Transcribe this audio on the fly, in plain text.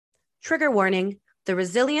Trigger warning. The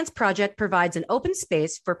Resilience Project provides an open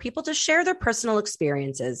space for people to share their personal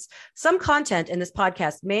experiences. Some content in this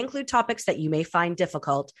podcast may include topics that you may find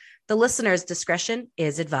difficult. The listener's discretion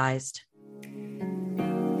is advised.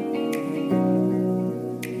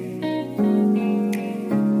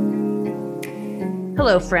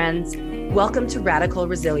 Hello, friends. Welcome to Radical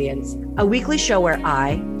Resilience, a weekly show where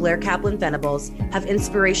I, Blair Kaplan-Venables, have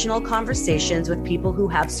inspirational conversations with people who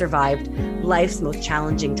have survived life's most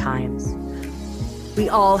challenging times. We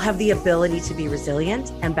all have the ability to be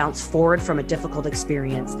resilient and bounce forward from a difficult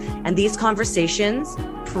experience, and these conversations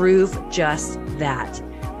prove just that.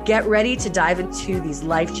 Get ready to dive into these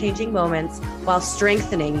life-changing moments while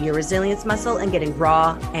strengthening your resilience muscle and getting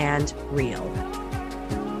raw and real.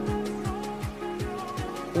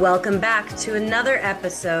 Welcome back to another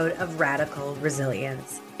episode of Radical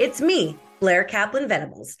Resilience. It's me, Blair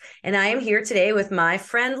Kaplan-Venables, and I am here today with my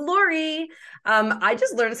friend Lori. I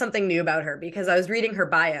just learned something new about her because I was reading her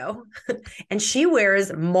bio, and she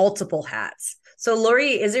wears multiple hats. So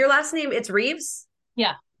Lori, is your last name, it's Reeves?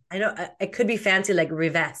 Yeah. I know it could be fancy like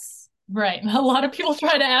Reeves. Right. A lot of people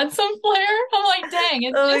try to add some flair. I'm like, dang,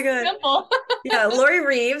 it's Oh my just God. simple. Yeah, Lori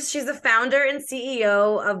Reeves, she's the founder and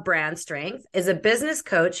CEO of Brand Strength, is a business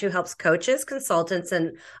coach who helps coaches, consultants,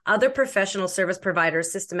 and other professional service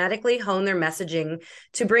providers systematically hone their messaging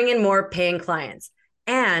to bring in more paying clients.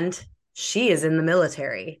 And she is in the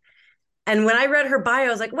military. And when I read her bio, I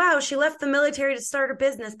was like, wow, she left the military to start her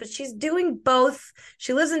business, but she's doing both.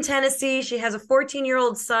 She lives in Tennessee. She has a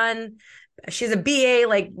 14-year-old son. She's a BA.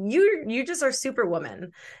 Like you just are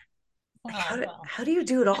superwoman. Like, Oh, well, how do you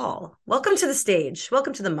do it all? Welcome to the stage.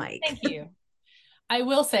 Welcome to the mic. thank you. I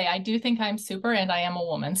will say, I do think I'm super and I am a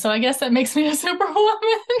woman. So I guess that makes me a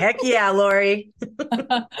superwoman. Heck yeah, Lori.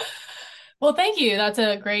 Well, thank you. That's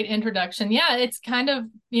a great introduction. Yeah, it's kind of,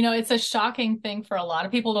 it's a shocking thing for a lot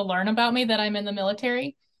of people to learn about me that I'm in the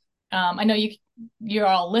military. I know you're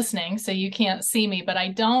all listening, so you can't see me, but I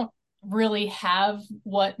don't really have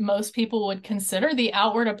what most people would consider the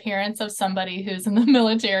outward appearance of somebody who's in the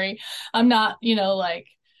military. I'm not, like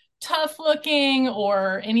tough looking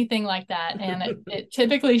or anything like that. And it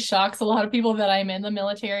typically shocks a lot of people that I'm in the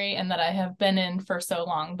military and that I have been in for so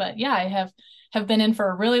long. But yeah, I have been in for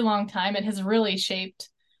a really long time. It has really shaped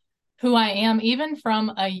who I am, even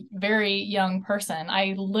from a very young person.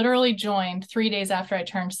 I literally joined 3 days after I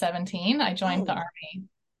turned 17. I joined the Army.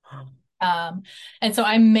 And so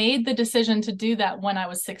I made the decision to do that when I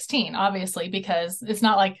was 16, obviously, because it's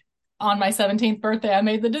not like on my 17th birthday, I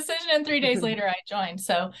made the decision and 3 days later I joined.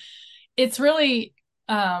 So it's really,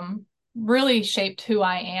 really shaped who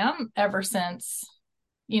I am ever since,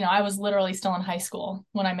 I was literally still in high school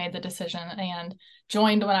when I made the decision and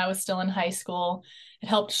joined when I was still in high school. It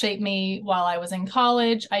helped shape me while I was in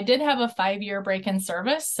college. I did have a 5-year break in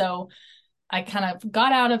service. So I kind of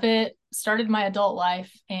got out of it, started my adult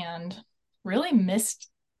life, and really missed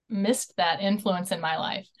that influence in my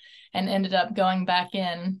life and ended up going back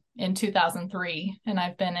in 2003. And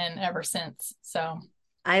I've been in ever since. So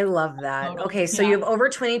I love that. total, Okay, so yeah. you have over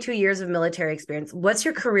 22 years of military experience. What's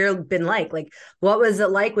your career been like? Like, what was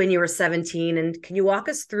it like when you were 17? And can you walk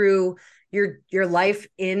us through your life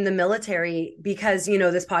in the military? Because,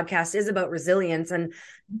 this podcast is about resilience, and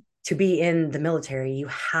to be in the military, you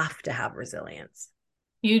have to have resilience.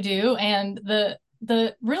 You do. And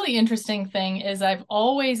the really interesting thing is I've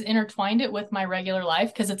always intertwined it with my regular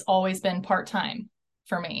life because it's always been part-time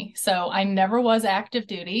for me. So I never was active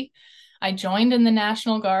duty. I joined in the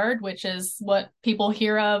National Guard, which is what people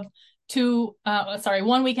hear of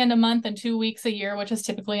 1 weekend a month and 2 weeks a year, which is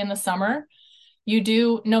typically in the summer. You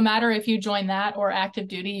do, no matter if you join that or active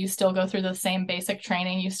duty, you still go through the same basic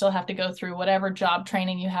training. You still have to go through whatever job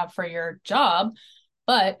training you have for your job.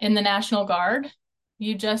 But in the National Guard,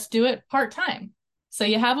 you just do it part-time. So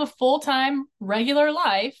you have a full-time regular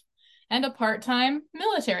life and a part-time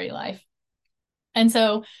military life. And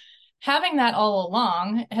so having that all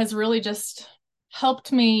along has really just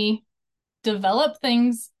helped me develop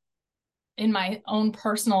things in my own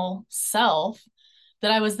personal self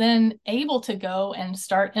that I was then able to go and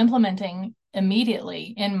start implementing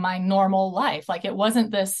immediately in my normal life. Like it wasn't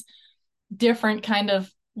this different kind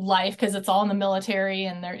of life because it's all in the military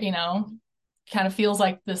and they're, kind of feels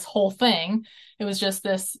like this whole thing. It was just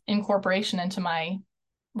this incorporation into my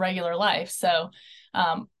regular life. So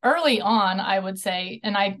early on, I would say,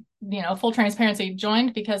 and I, full transparency,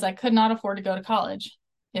 joined because I could not afford to go to college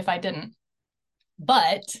if I didn't.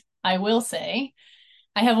 But I will say,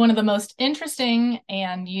 I have one of the most interesting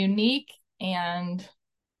and unique and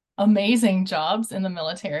amazing jobs in the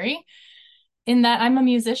military in that I'm a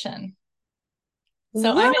musician.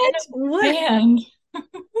 So I'm in a What? band.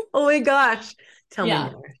 Oh my gosh. Tell me Yeah.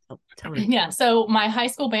 more. Tell me. Yeah. So my high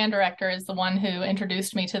school band director is the one who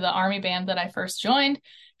introduced me to the Army band that I first joined.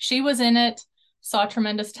 She was in it, saw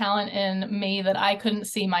tremendous talent in me that I couldn't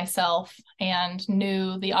see myself, and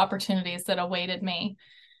knew the opportunities that awaited me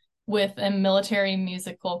with a military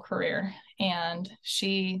musical career. And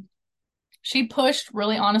she pushed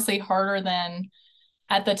really honestly harder than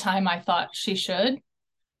at the time I thought she should.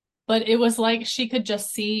 But it was like she could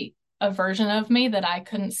just see a version of me that I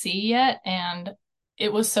couldn't see yet. And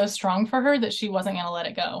it was so strong for her that she wasn't going to let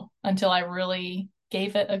it go until I really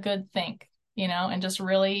gave it a good think, and just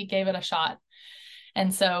really gave it a shot.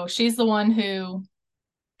 And so she's the one who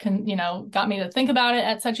got me to think about it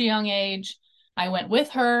at such a young age. I went with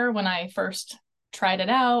her when I first tried it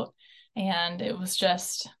out, and it was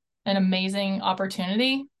just an amazing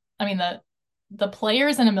opportunity. I mean, the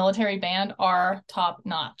players in a military band are top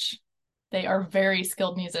notch. They are very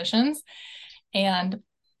skilled musicians. And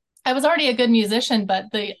I was already a good musician, but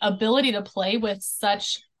the ability to play with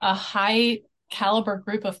such a high caliber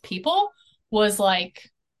group of people was like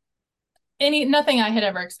nothing I had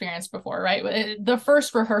ever experienced before, right? The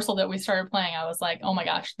first rehearsal that we started playing, I was like, oh my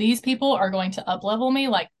gosh, these people are going to up level me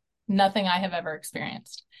like nothing I have ever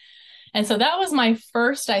experienced. And so that was my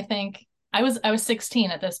first, I think, I was 16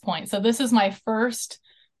 at this point. So this is my first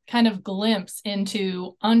kind of glimpse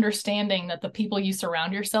into understanding that the people you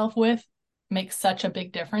surround yourself with make such a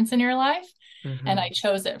big difference in your life. Mm-hmm. And I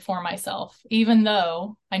chose it for myself, even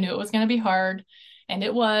though I knew it was going to be hard. And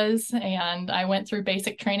it was. And I went through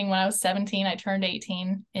basic training when I was 17. I turned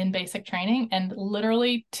 18 in basic training. And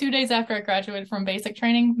literally 2 days after I graduated from basic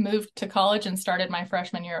training, moved to college and started my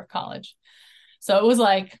freshman year of college. So it was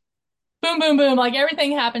like, boom, boom, boom. Like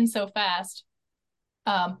everything happened so fast.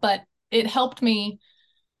 But it helped me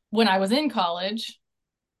when I was in college.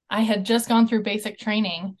 I had just gone through basic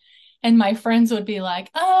training, and my friends would be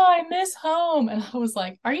like, oh, I miss home. And I was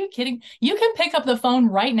like, are you kidding? You can pick up the phone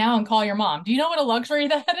right now and call your mom. Do you know what a luxury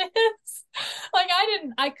that is? Like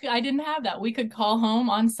I didn't have that. We could call home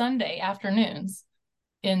on Sunday afternoons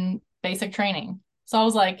in basic training. So I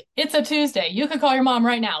was like, it's a Tuesday. You could call your mom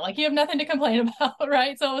right now. Like you have nothing to complain about,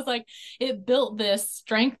 right? So it was like, it built this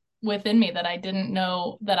strength within me that I didn't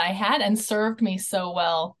know that I had, and served me so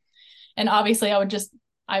well. And obviously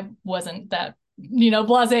I wasn't that,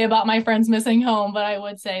 blasé about my friends missing home, but I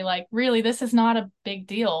would say like, really, this is not a big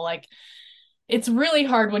deal. Like it's really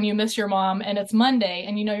hard when you miss your mom and it's Monday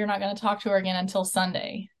and you're not going to talk to her again until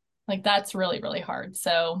Sunday. Like that's really, really hard.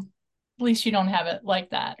 So at least you don't have it like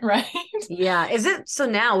that, right? Yeah. Is it so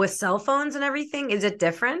now with cell phones and everything? Is it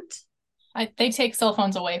different They take cell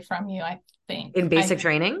phones away from you, I think. in basic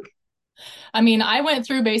training? I mean, I went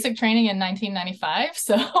through basic training in 1995,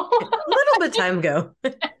 so A little bit time ago.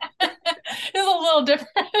 it's a little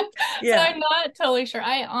different. Yeah. So I'm not totally sure.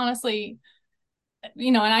 I honestly,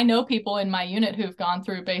 and I know people in my unit who've gone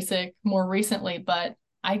through basic more recently, but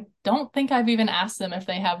I don't think I've even asked them if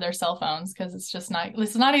they have their cell phones, because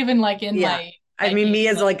it's not even like in my I mean, me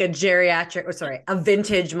game, as like a a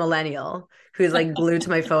vintage millennial who's like glued to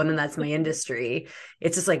my phone and that's my industry.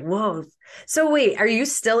 It's just like, whoa. So wait, are you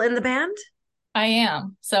still in the band? I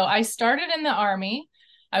am. So I started in the Army.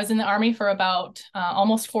 I was in the Army for about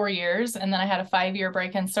almost 4 years, and then I had a 5-year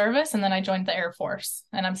break in service, and then I joined the Air Force,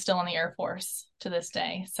 and I'm still in the Air Force to this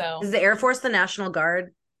day. So Is the Air Force the National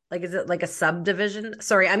Guard? Like, is it like a subdivision?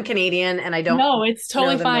 Sorry, I'm Canadian and I don't no, it's know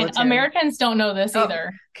totally the fine. military. Americans don't know this Oh,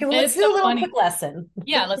 either. okay, well, let's It's do a so little funny. quick lesson.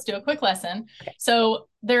 Yeah, let's do a quick lesson. Okay. So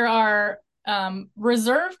there are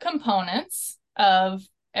reserve components of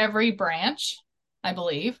every branch, I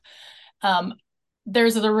believe.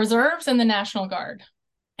 There's the reserves and the National Guard.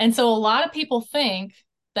 And so a lot of people think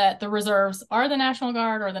that the reserves are the National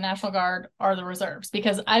Guard or the National Guard are the reserves,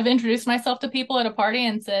 because I've introduced myself to people at a party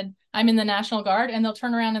and said, I'm in the National Guard, and they'll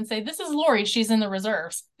turn around and say, this is Lori, she's in the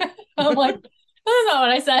reserves. I'm like, that's not what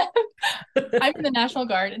I said. I'm in the National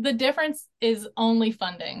Guard. The difference is only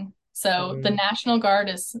funding. So the National Guard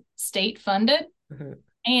is state funded. Mm-hmm.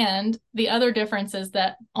 And the other difference is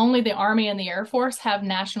that only the Army and the Air Force have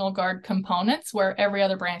National Guard components, where every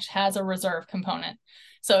other branch has a reserve component.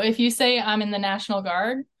 So if you say I'm in the National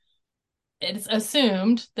Guard, it's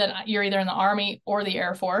assumed that you're either in the Army or the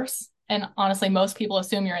Air Force. And honestly, most people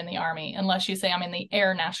assume you're in the Army, unless you say I'm in the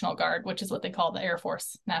Air National Guard, which is what they call the Air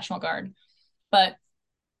Force National Guard. But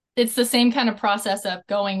it's the same kind of process of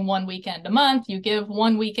going one weekend a month. You give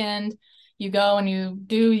one weekend, you go and you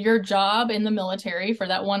do your job in the military for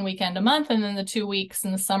that one weekend a month. And then the 2 weeks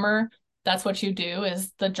in the summer, that's what you do,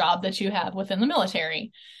 is the job that you have within the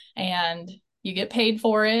military. And you get paid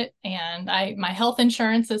for it. And my health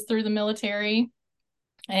insurance is through the military.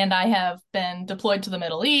 And I have been deployed to the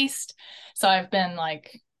Middle East. So I've been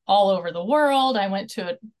like all over the world. I went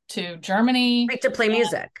to Germany Like to play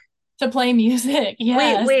music. to play music. Wait,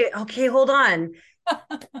 Yes. wait. Okay, hold on.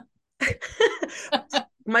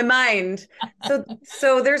 My mind.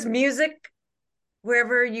 So there's music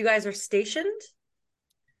wherever you guys are stationed?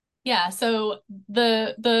 Yeah. So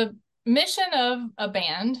the mission of a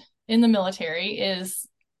band in the military is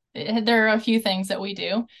there are a few things that we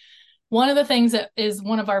do. One of the things that is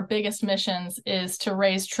one of our biggest missions is to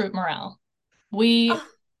raise troop morale. We Oh,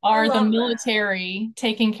 I are the love that. military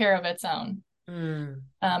taking care of its own. Mm,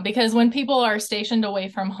 Because when people are stationed away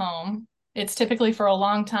from home, it's typically for a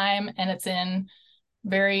long time and it's in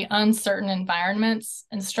very uncertain environments,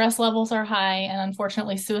 and stress levels are high, and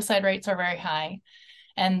unfortunately, suicide rates are very high.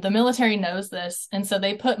 And the military knows this. And so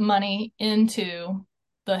they put money into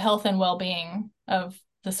the health and well being of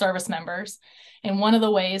the service members. And one of the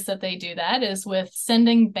ways that they do that is with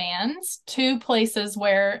sending bands to places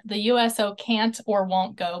where the USO can't or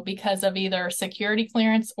won't go because of either security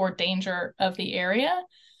clearance or danger of the area,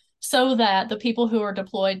 so that the people who are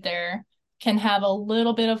deployed there can have a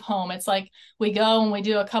little bit of home. It's like we go and we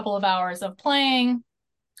do a couple of hours of playing,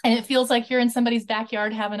 and it feels like you're in somebody's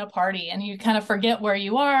backyard having a party, and you kind of forget where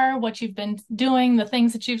you are, what you've been doing, the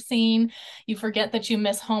things that you've seen. You forget that you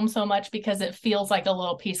miss home so much because it feels like a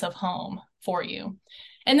little piece of home for you.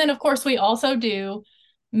 And then, of course, we also do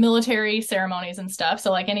military ceremonies and stuff. So,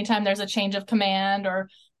 like, anytime there's a change of command, or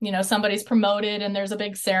somebody's promoted and there's a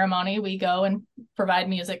big ceremony, we go and provide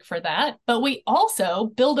music for that. But we also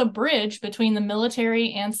build a bridge between the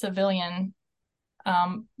military and civilian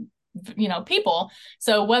um, people.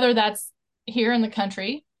 So whether that's here in the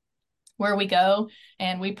country where we go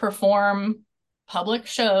and we perform public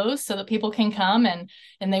shows so that people can come and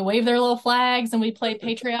they wave their little flags, and we play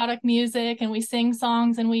patriotic music and we sing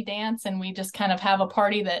songs and we dance and we just kind of have a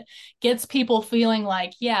party that gets people feeling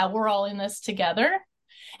like, yeah, we're all in this together.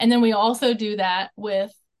 And then we also do that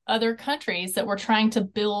with other countries that we're trying to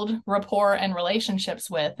build rapport and relationships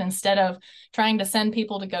with. Instead of trying to send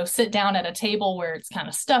people to go sit down at a table where it's kind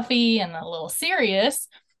of stuffy and a little serious,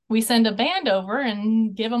 we send a band over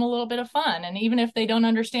and give them a little bit of fun. And even if they don't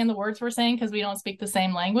understand the words we're saying because we don't speak the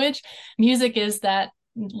same language, music is that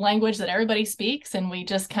language that everybody speaks, and we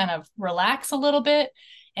just kind of relax a little bit.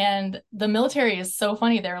 And the military is so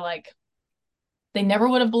funny. They're like, they never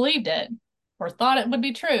would have believed it or thought it would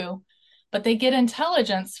be true, but they get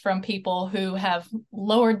intelligence from people who have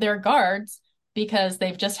lowered their guards because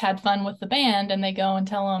they've just had fun with the band, and they go and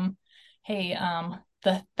tell them, hey,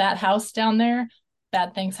 that house down there,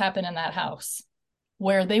 bad things happen in that house,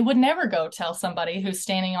 where they would never go tell somebody who's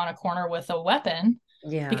standing on a corner with a weapon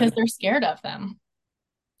yeah. because they're scared of them.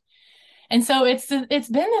 And so it's been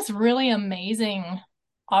this really amazing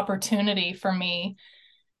opportunity for me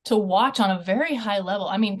to watch on a very high level.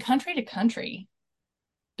 I mean, country to country,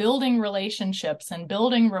 building relationships and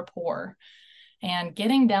building rapport and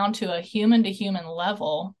getting down to a human to human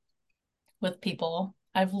level with people.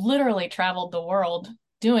 I've literally traveled the world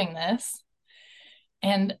doing this.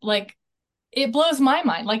 And like, it blows my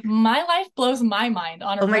mind. Like, my life blows my mind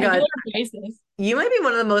on a Oh my regular God. basis. You might be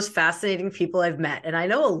one of the most fascinating people I've met, and I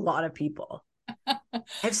know a lot of people.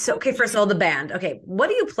 Okay, first of all, the band. Okay, what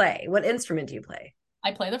do you play? What instrument do you play?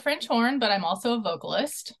 I play the French horn, but I'm also a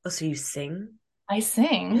vocalist. Oh, so you sing? I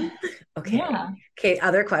sing. Okay. Yeah. Okay,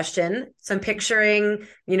 other question. So I'm picturing,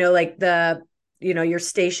 like you're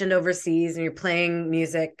stationed overseas and you're playing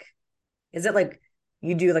music. Is it like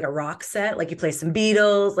you do like a rock set? Like you play some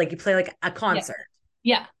Beatles, like you play like a Yeah. concert?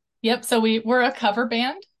 Yeah. Yep. So we're a cover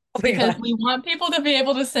band Oh my because gosh. we want people to be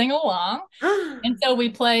able to sing along. And so we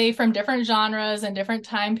play from different genres and different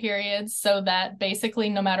time periods, so that basically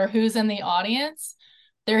no matter who's in the audience,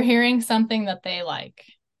 they're hearing something that they like.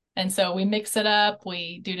 And so we mix it up,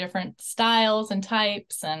 we do different styles and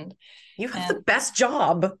types, You have and the best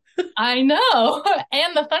job. I know.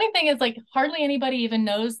 And the funny thing is, like, hardly anybody even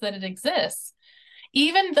knows that it exists.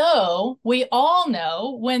 Even though we all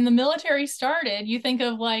know when the military started, you think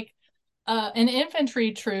of like an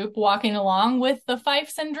infantry troop walking along with the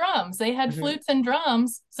fifes and drums. They had Mhm. flutes and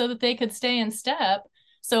drums so that they could stay in step.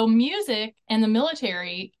 So music and the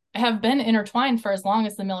military have been intertwined for as long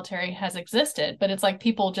as the military has existed. But it's like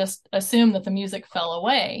people just assume that the music fell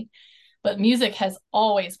away. But music has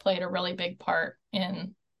always played a really big part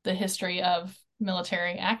in the history of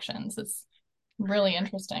military actions. It's really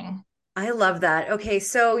interesting. I love that. Okay,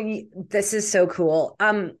 so this is so cool.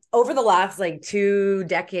 Over the last like 2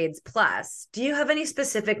 decades plus, do you have any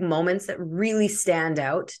specific moments that really stand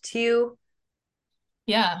out to you?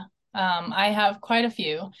 Yeah, I have quite a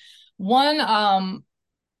few. One,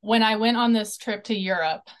 when I went on this trip to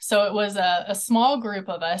Europe, so it was a small group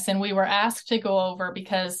of us, and we were asked to go over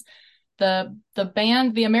because the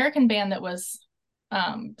American band that was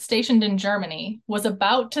stationed in Germany was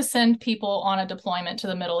about to send people on a deployment to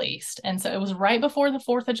the Middle East. And so it was right before the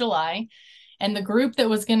 4th of July. And the group that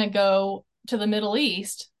was going to go to the Middle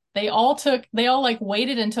East, they all like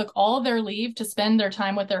waited and took all of their leave to spend their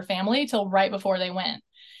time with their family till right before they went.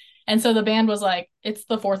 And so the band was like, it's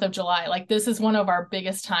the 4th of July. Like, this is one of our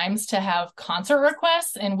biggest times to have concert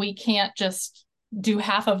requests, and we can't just do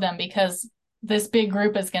half of them because this big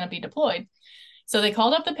group is going to be deployed. So they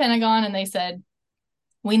called up the Pentagon and they said,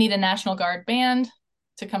 we need a National Guard band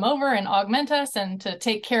to come over and augment us and to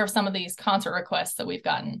take care of some of these concert requests that we've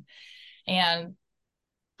gotten. And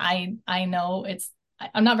I know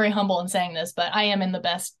I'm not very humble in saying this, but I am in the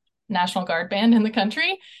best National Guard band in the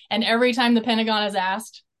country. And every time the Pentagon is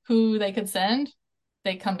asked who they could send,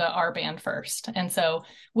 they come to our band first. And so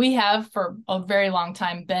we have for a very long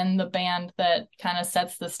time been the band that kind of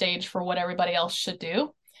sets the stage for what everybody else should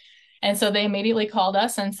do. And so they immediately called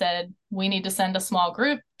us and said, we need to send a small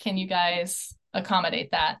group. Can you guys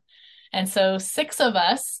accommodate that? And so 6 of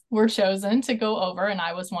us were chosen to go over, and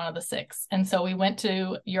I was one of the 6. And so we went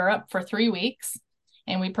to Europe for 3 weeks,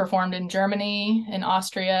 and we performed in Germany, in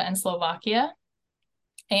Austria, and Slovakia.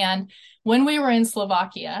 And when we were in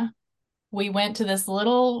Slovakia, we went to this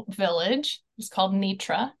little village. It's called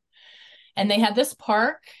Nitra. And they had this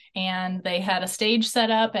park, and they had a stage set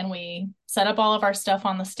up, and we set up all of our stuff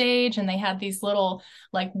on the stage. And they had these little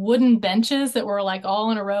like wooden benches that were like all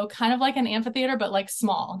in a row, kind of like an amphitheater, but like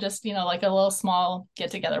small, just, like a little small get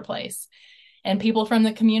together place. And people from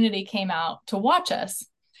the community came out to watch us.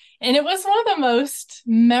 And it was one of the most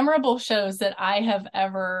memorable shows that I have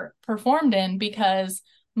ever performed in, because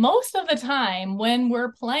most of the time when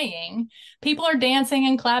we're playing, people are dancing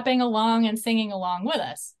and clapping along and singing along with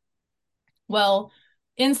us. Well,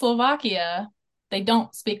 in Slovakia, they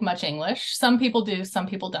don't speak much English. Some people do, some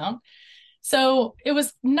people don't. So it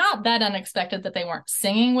was not that unexpected that they weren't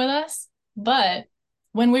singing with us. But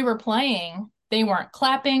when we were playing, they weren't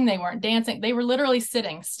clapping, they weren't dancing. They were literally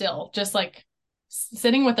sitting still, just like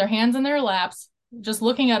sitting with their hands in their laps, just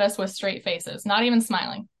looking at us with straight faces, not even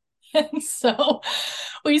smiling. And so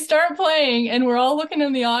we start playing, and we're all looking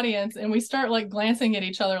in the audience, and we start like glancing at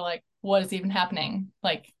each other like, what is even happening?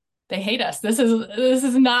 Like, they hate us. This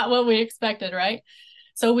is not what we expected, right?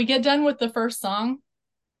 So we get done with the first song.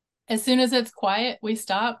 As soon as it's quiet, we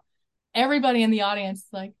stop. Everybody in the audience is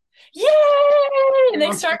like, yay! And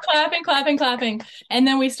they start clapping, clapping, clapping. And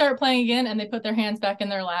then we start playing again, and they put their hands back in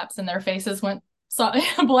their laps, and their faces went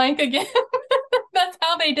blank again. That's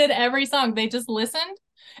how they did every song. They just listened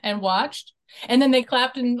and watched, and then they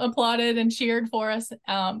clapped and applauded and cheered for us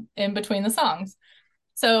in between the songs.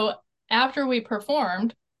 So after we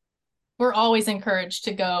performed, we're always encouraged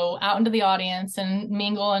to go out into the audience and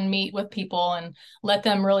mingle and meet with people and let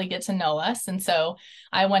them really get to know us. And so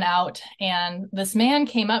I went out, and this man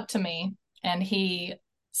came up to me, and he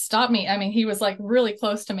stopped me. I mean, he was like really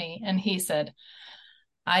close to me, and he said,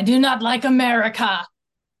 I do not like America.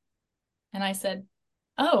 And I said,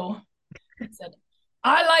 oh. He said,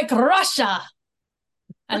 I like Russia.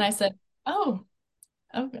 And I said, oh,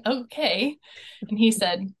 okay. And he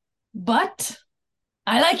said, but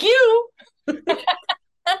I like you. I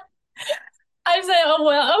said, oh,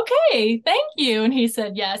 well, okay, thank you. And he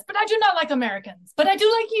said, yes, but I do not like Americans, but I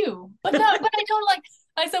do like you. But no, but I don't like.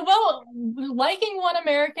 I said, well, liking one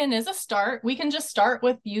American is a start. We can just start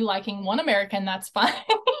with you liking one American. That's fine.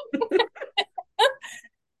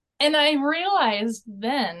 And I realized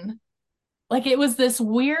then, like, it was this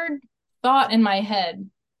weird thought in my head.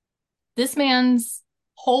 This man's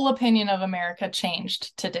whole opinion of America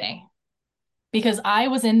changed today because I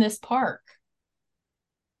was in this park.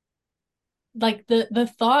 Like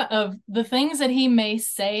the thought of the things that he may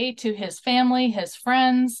say to his family, his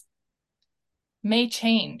friends, may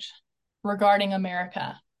change regarding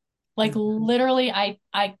America. Like literally,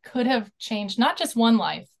 I could have changed not just one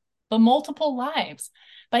life, but multiple lives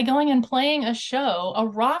by going and playing a show, a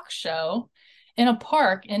rock show in a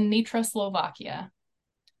park in Nitra, Slovakia.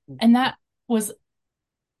 And that was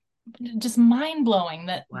just mind-blowing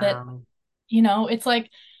that it's like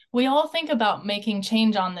we all think about making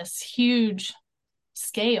change on this huge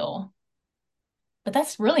scale, but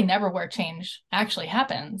that's really never where change actually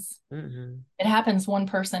happens. It happens one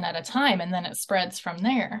person at a time, and then it spreads from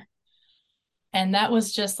there. And that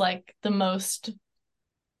was just like the most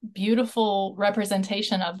beautiful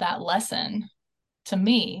representation of that lesson to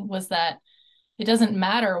me, was that it doesn't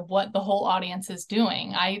matter what the whole audience is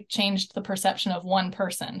doing. I changed the perception of one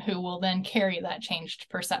person who will then carry that changed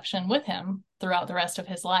perception with him throughout the rest of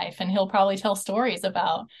his life. And he'll probably tell stories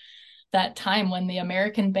about that time when the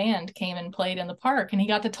American band came and played in the park and he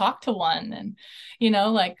got to talk to one. And,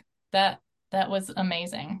 like that was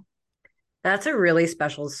amazing. That's a really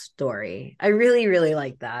special story. I really, really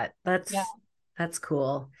like that. Yeah. That's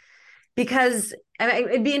cool. Because I mean,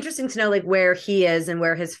 it'd be interesting to know like where he is and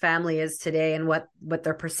where his family is today and what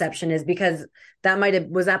their perception is, because that might have,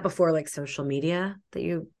 was that before like social media that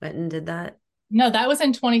you went and did that? No, that was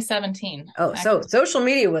in 2017. Oh, so Actually. social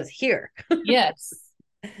media was here. Yes.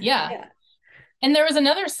 Yeah. Yeah. And there was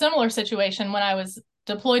another similar situation when I was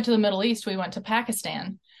deployed to the Middle East. We went to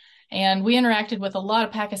Pakistan and we interacted with a lot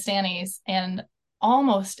of Pakistanis, and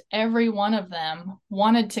almost every one of them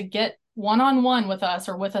wanted to get one-on-one with us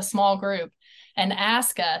or with a small group and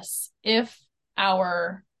ask us if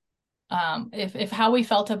our if how we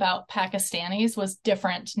felt about Pakistanis was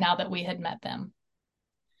different now that we had met them.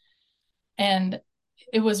 And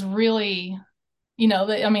it was really,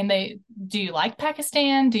 they do you like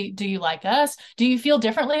Pakistan? Do you like us? Do you feel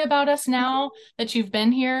differently about us now that you've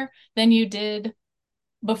been here than you did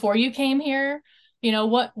before you came here?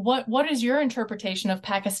 What is your interpretation of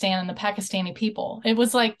Pakistan and the Pakistani people? It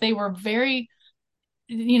was like they were very,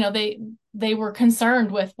 they were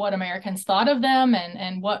concerned with what Americans thought of them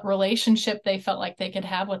and what relationship they felt like they could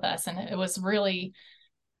have with us. And it was really,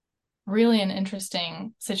 really an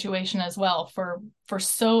interesting situation as well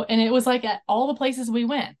and it was like at all the places we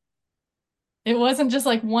went. It wasn't just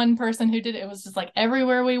like one person who did it. It was just like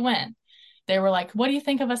everywhere we went. They were like, what do you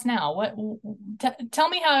think of us now? Tell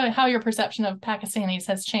me how your perception of Pakistanis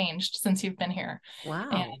has changed since you've been here. Wow.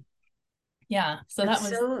 And yeah. So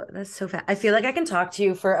that's so fast. I feel like I can talk to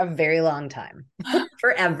you for a very long time.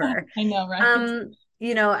 Forever. I know, right?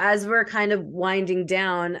 As we're kind of winding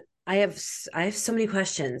down, I have so many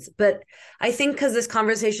questions, but I think because this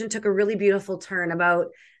conversation took a really beautiful turn about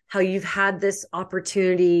how you've had this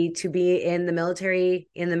opportunity to be in the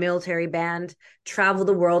military band, travel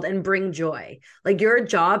the world and bring joy. Like your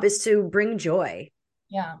job is to bring joy.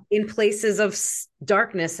 Yeah. In places of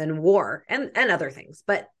darkness and war and other things.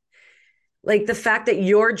 But like the fact that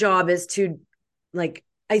your job is to like,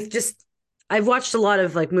 I've watched a lot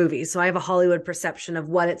of like movies, so I have a Hollywood perception of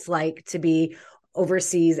what it's like to be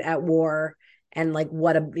overseas at war and like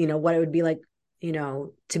what it would be like,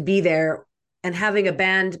 to be there and having a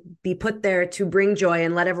band be put there to bring joy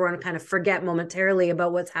and let everyone kind of forget momentarily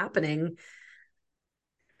about what's happening.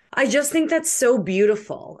 I just think that's so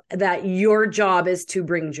beautiful that your job is to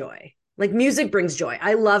bring joy. Like music brings joy.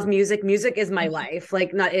 I love music. Music is my life.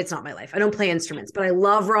 Like it's not my life. I don't play instruments, but I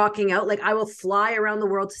love rocking out. Like I will fly around the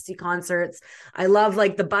world to see concerts. I love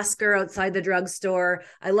like the busker outside the drugstore.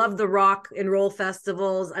 I love the rock and roll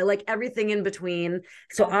festivals. I like everything in between.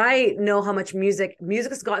 So I know how much music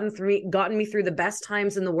has gotten me through the best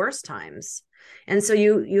times and the worst times. And so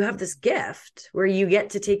you have this gift where you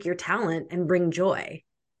get to take your talent and bring joy.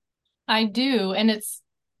 I do. And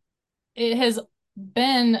it has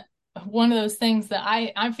been one of those things that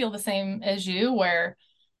I feel the same as you, where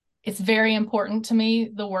it's very important to me,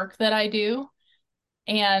 the work that I do.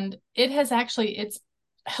 And it's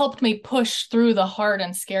helped me push through the hard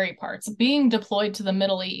and scary parts. Being deployed to the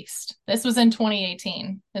Middle East, this was in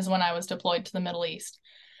 2018 is when I was deployed to the Middle East.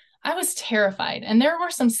 I was terrified. And there were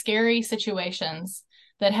some scary situations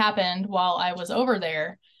that happened while I was over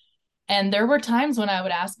there. And there were times when I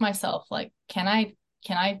would ask myself, like, can I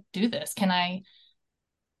do this?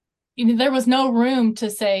 There was no room to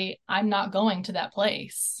say, I'm not going to that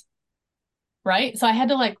place. Right. So I had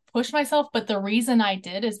to like push myself. But the reason I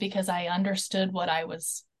did is because I understood what I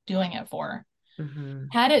was doing it for. Mm-hmm.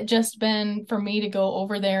 Had it just been for me to go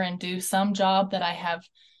over there and do some job that I have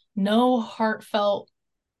no heartfelt,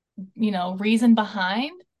 reason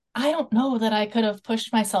behind, I don't know that I could have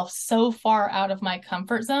pushed myself so far out of my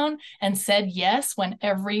comfort zone and said yes when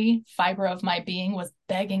every fiber of my being was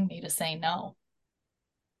begging me to say no.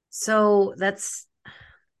 So that's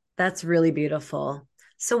really beautiful.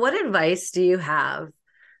 So what advice do you have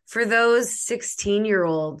for those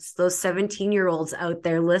 16-year-olds, those 17-year-olds out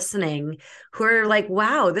there listening who are like,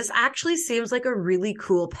 wow, this actually seems like a really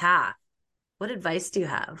cool path? What advice do you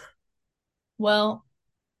have? Well,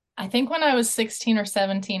 I think when I was 16 or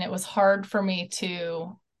 17, it was hard for me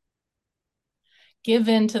to give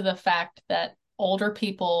in to the fact that older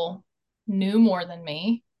people knew more than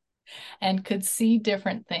me and could see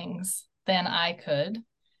different things than I could.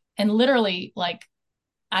 And literally, like,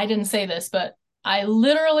 I didn't say this, but I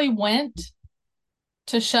literally went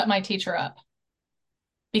to shut my teacher up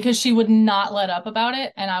because she would not let up about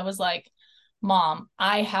it. And I was like, Mom,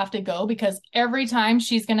 I have to go because every time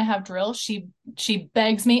she's going to have drill, she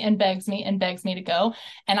begs me and begs me and begs me to go.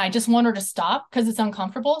 And I just want her to stop because it's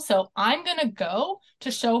uncomfortable. So I'm going to go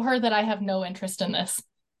to show her that I have no interest in this.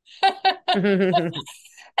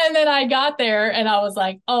 And then I got there and I was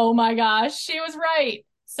like, oh my gosh, she was right.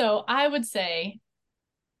 So I would say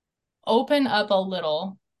open up a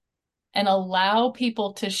little and allow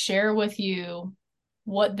people to share with you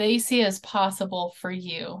what they see as possible for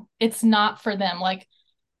you. It's not for them. Like,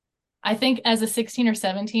 I think as a 16 or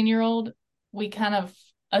 17-year-old, we kind of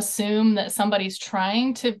assume that somebody's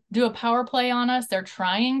trying to do a power play on us. They're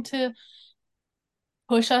trying to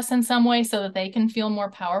push us in some way so that they can feel more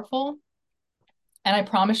powerful. And I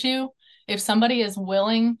promise you, if somebody is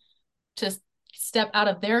willing to step out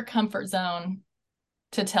of their comfort zone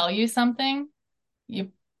to tell you something,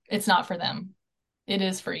 it's not for them. It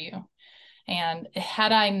is for you. And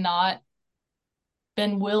had I not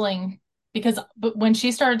been willing, but when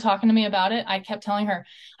she started talking to me about it, I kept telling her,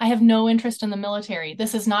 I have no interest in the military.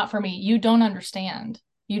 This is not for me. You don't understand.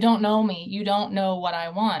 You don't know me. You don't know what I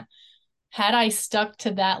want. Had I stuck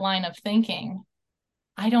to that line of thinking,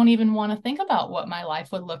 I don't even want to think about what my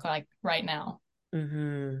life would look like right now.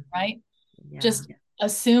 Mm-hmm. Right? Yeah. Just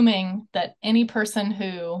assuming that any person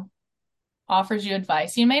who offers you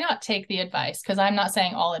advice, you may not take the advice, because I'm not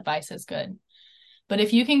saying all advice is good. But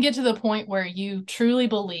if you can get to the point where you truly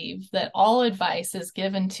believe that all advice is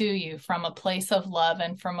given to you from a place of love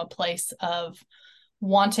and from a place of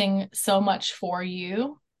wanting so much for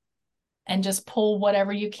you, and just pull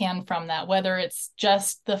whatever you can from that, whether it's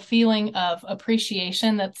just the feeling of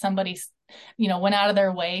appreciation that somebody's, went out of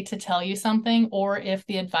their way to tell you something, or if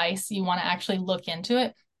the advice you want to actually look into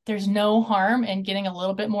it, there's no harm in getting a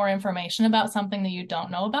little bit more information about something that you don't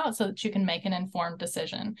know about so that you can make an informed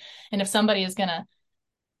decision. And if somebody is going to,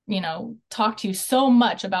 talk to you so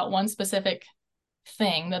much about one specific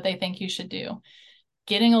thing that they think you should do,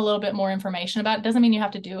 getting a little bit more information about it doesn't mean you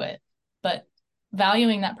have to do it, but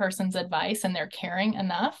valuing that person's advice and they're caring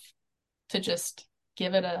enough to just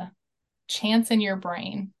give it a chance in your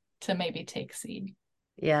brain to maybe take seed.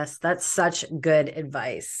 Yes, that's such good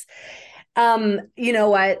advice. You know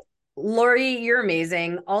what, Lori, you're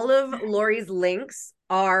amazing. All of Lori's links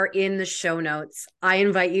are in the show notes. I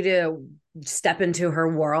invite you to step into her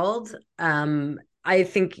world. I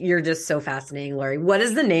think you're just so fascinating, Lori. What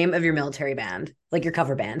is the name of your military band? Like your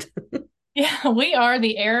cover band? Yeah, we are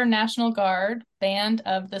the Air National Guard Band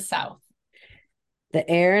of the South. The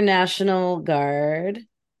Air National Guard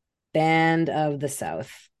Band of the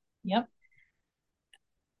South. Yep.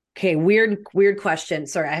 Okay, weird question.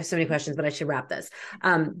 Sorry, I have so many questions, but I should wrap this.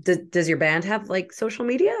 Does your band have like social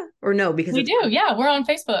media or no? Because we do. Yeah, we're on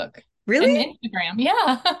Facebook. Really? And Instagram.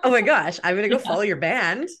 Yeah. Oh my gosh, I'm gonna go follow your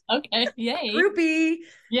band. Okay. Yay. Groupie.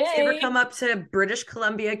 Yay. If you ever come up to British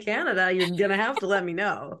Columbia, Canada, you're gonna have to let me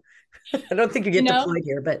know. I don't think you get deployed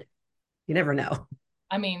here, but you never know.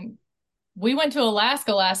 I mean, we went to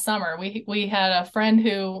Alaska last summer. We had a friend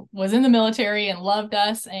who was in the military and loved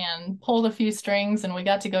us and pulled a few strings, and we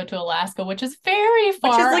got to go to Alaska, which is very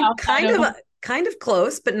far. Which is like kind of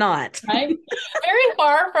close, but not. Right? Very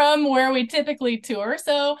far from where we typically tour.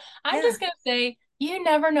 So I'm just going to say, you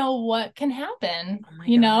never know what can happen.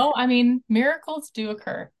 I mean, miracles do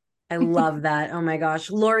occur. I love that. Oh my gosh.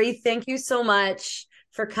 Lori, thank you so much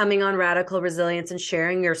for coming on Radical Resilience and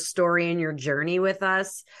sharing your story and your journey with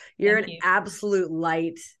us. You're an absolute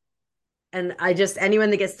light. And anyone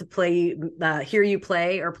that gets to hear you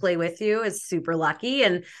play or play with you is super lucky.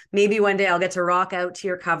 And maybe one day I'll get to rock out to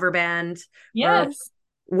your cover band. Yes.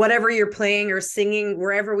 Or whatever you're playing or singing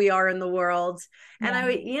wherever we are in the world.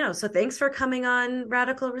 And so thanks for coming on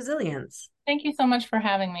Radical Resilience. Thank you so much for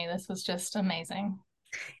having me. This was just amazing.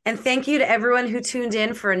 And thank you to everyone who tuned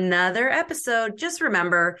in for another episode. Just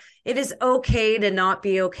remember, it is okay to not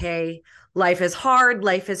be okay. Life is hard.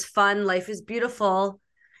 Life is fun. Life is beautiful.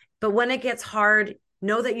 But when it gets hard,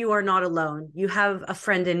 know that you are not alone. You have a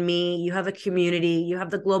friend in me. You have a community. You have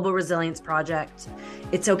the Global Resilience Project.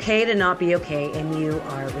 It's okay to not be okay, and you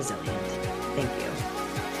are resilient. Thank you.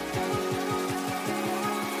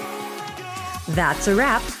 That's a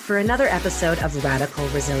wrap for another episode of Radical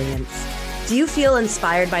Resilience. Do you feel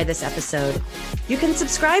inspired by this episode? You can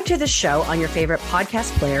subscribe to the show on your favorite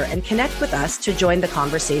podcast player and connect with us to join the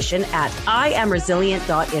conversation at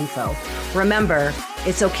IamResilient.info. Remember,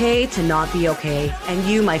 it's okay to not be okay, and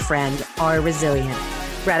you, my friend, are resilient.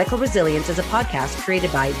 Radical Resilience is a podcast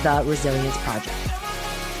created by The Resilience Project.